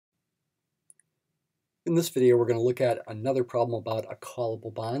In this video, we're going to look at another problem about a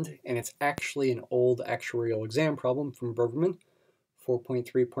callable bond, and it's actually an old actuarial exam problem from Broverman,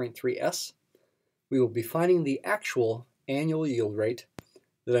 4.3.3s. We will be finding the actual annual yield rate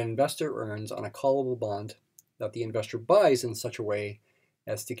that an investor earns on a callable bond that the investor buys in such a way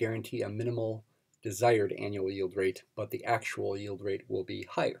as to guarantee a minimal desired annual yield rate, but the actual yield rate will be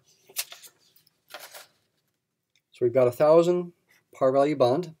higher. So we've got a 1,000 par value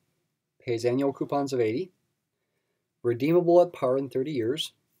bond, pays annual coupons of 80, redeemable at par in 30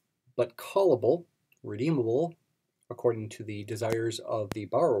 years, but callable, redeemable, according to the desires of the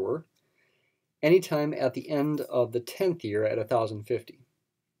borrower, anytime at the end of the 10th year at 1,050.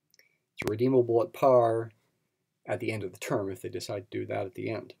 It's redeemable at par at the end of the term if they decide to do that at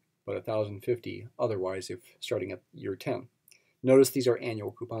the end, but 1,050 otherwise if starting at year 10. Notice these are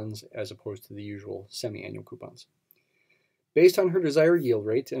annual coupons as opposed to the usual semi-annual coupons. Based on her desired yield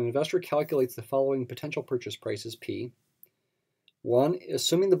rate, an investor calculates the following potential purchase prices P. 1.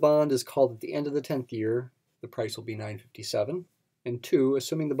 Assuming the bond is called at the end of the 10th year, the price will be $957. And 2.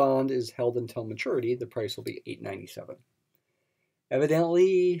 Assuming the bond is held until maturity, the price will be $897.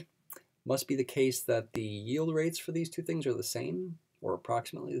 Evidently, must be the case that the yield rates for these two things are the same, or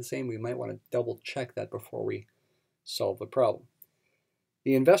approximately the same. We might want to double check that before we solve the problem.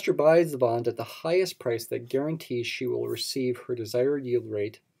 The investor buys the bond at the highest price that guarantees she will receive her desired yield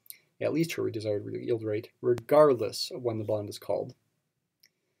rate, at least her desired yield rate, regardless of when the bond is called.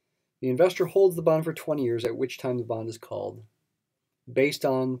 The investor holds the bond for 20 years, at which time the bond is called. Based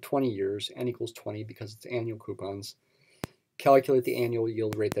on 20 years, n equals 20 because it's annual coupons, calculate the annual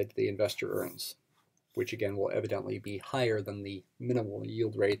yield rate that the investor earns, which again will evidently be higher than the minimal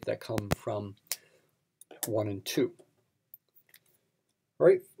yield rate that come from 1 and 2. All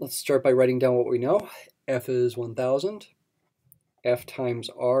right, let's start by writing down what we know. F is 1,000. F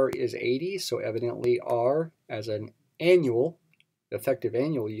times R is 80, so evidently R as an annual, effective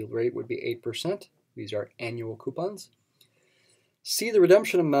annual yield rate would be 8%. These are annual coupons. C, the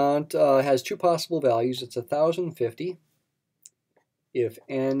redemption amount has two possible values. It's 1,050 if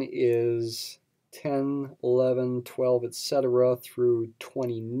n is 10, 11, 12, etc. through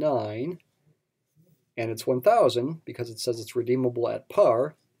 29. And it's 1,000 because it says it's redeemable at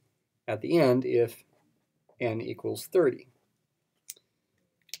par at the end if n equals 30.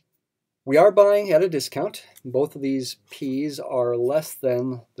 We are buying at a discount. Both of these P's are less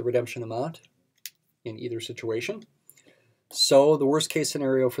than the redemption amount in either situation. So the worst case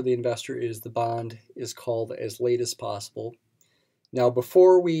scenario for the investor is the bond is called as late as possible. Now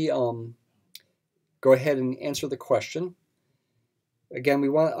before we go ahead and answer the question, again,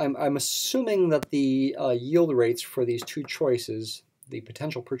 I'm assuming that the yield rates for these two choices, the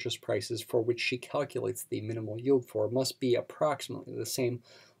potential purchase prices for which she calculates the minimal yield for, must be approximately the same.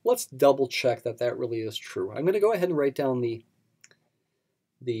 Let's double check that that really is true. I'm going to go ahead and write down the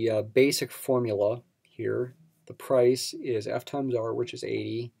basic formula here. The price is F times R, which is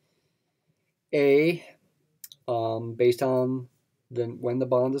 80. A, based on when the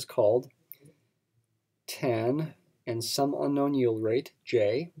bond is called, 10, and some unknown yield rate,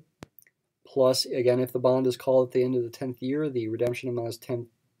 J, plus, again, if the bond is called at the end of the 10th year, the redemption amount is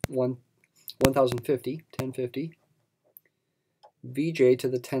 1,050, 1050, Vj to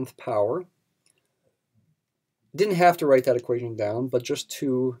the 10th power. Didn't have to write that equation down, but just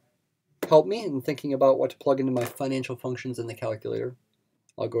to help me in thinking about what to plug into my financial functions in the calculator,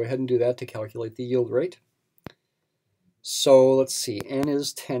 I'll go ahead and do that to calculate the yield rate. So let's see, n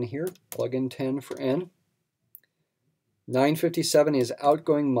is 10 here, plug in 10 for n. 957 is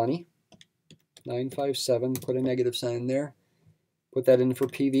outgoing money. 957, put a negative sign there. Put that in for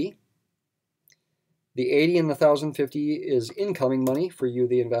PV. The 80 and the 1,050 is incoming money for you,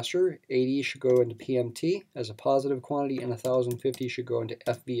 the investor. 80 should go into PMT as a positive quantity, and 1,050 should go into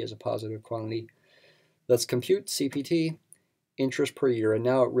FV as a positive quantity. Let's compute CPT, interest per year, and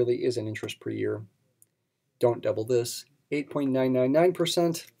now it really is an interest per year. Don't double this.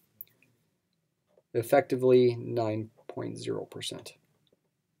 8.999%, effectively 9.0%.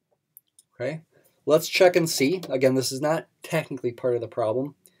 Okay, let's check and see. Again, this is not technically part of the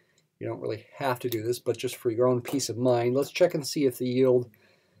problem. You don't really have to do this, but just for your own peace of mind, let's check and see if the yield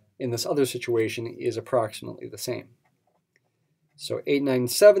in this other situation is approximately the same. So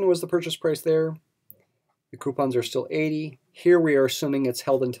 897 was the purchase price there. The coupons are still 80. Here we are assuming it's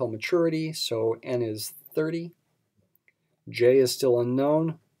held until maturity, so n is 30. J is still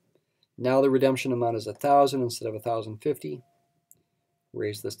unknown. Now the redemption amount is 1,000 instead of 1,050.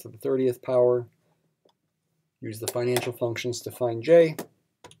 Raise this to the 30th power. Use the financial functions to find J.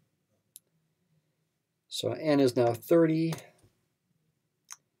 So n is now 30.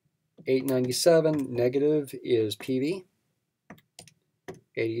 897 negative is PV.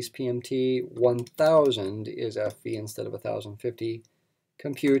 80 is PMT. 1000 is FV instead of 1050.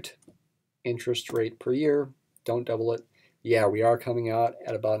 Compute interest rate per year. Don't double it. Yeah, we are coming out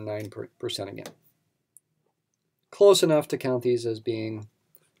at about 9% again. Close enough to count these as being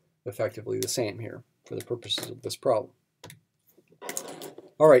effectively the same here for the purposes of this problem.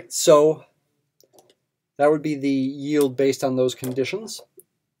 All right, so that would be the yield based on those conditions.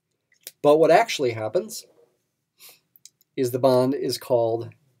 But what actually happens is the bond is called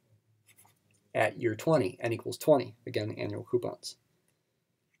at year 20, n equals 20, again, annual coupons.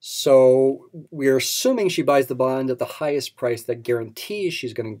 So we're assuming she buys the bond at the highest price that guarantees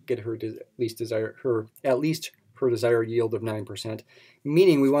she's going to get her at least her desired yield of 9%,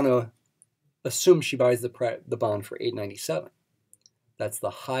 meaning we want to assume she buys the bond for $8.97. That's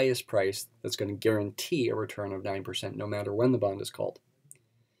the highest price that's going to guarantee a return of 9% no matter when the bond is called.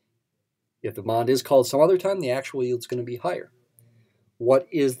 If the bond is called some other time, the actual yield is going to be higher. What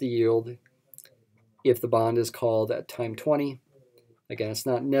is the yield if the bond is called at time 20? Again, it's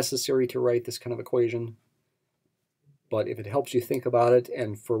not necessary to write this kind of equation, but if it helps you think about it,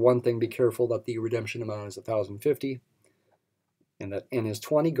 and for one thing, be careful that the redemption amount is 1,050 and that n is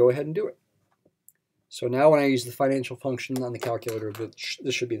 20, go ahead and do it. So now when I use the financial function on the calculator,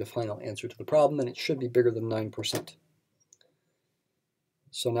 this should be the final answer to the problem, and it should be bigger than 9%.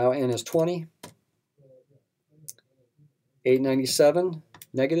 So now n is 20. 897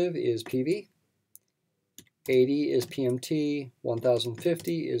 negative is PV. 80 is PMT.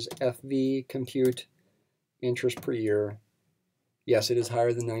 1050 is FV. Compute interest per year. Yes, it is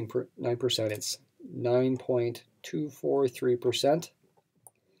higher than 9%. It's 9.243%.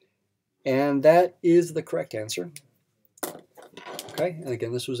 And that is the correct answer. Okay, and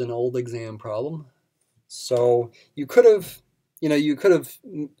again, this was an old exam problem. So you could have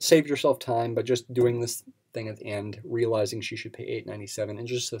saved yourself time by just doing this thing at the end, realizing she should pay $8.97, and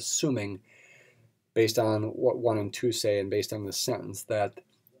just assuming, based on what 1 and 2 say and based on this sentence, that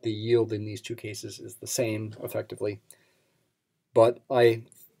the yield in these two cases is the same, effectively. But I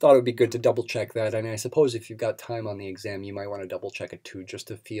thought it would be good to double check that, and I suppose if you've got time on the exam, you might want to double check it too, just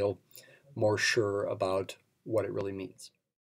to feel more sure about what it really means.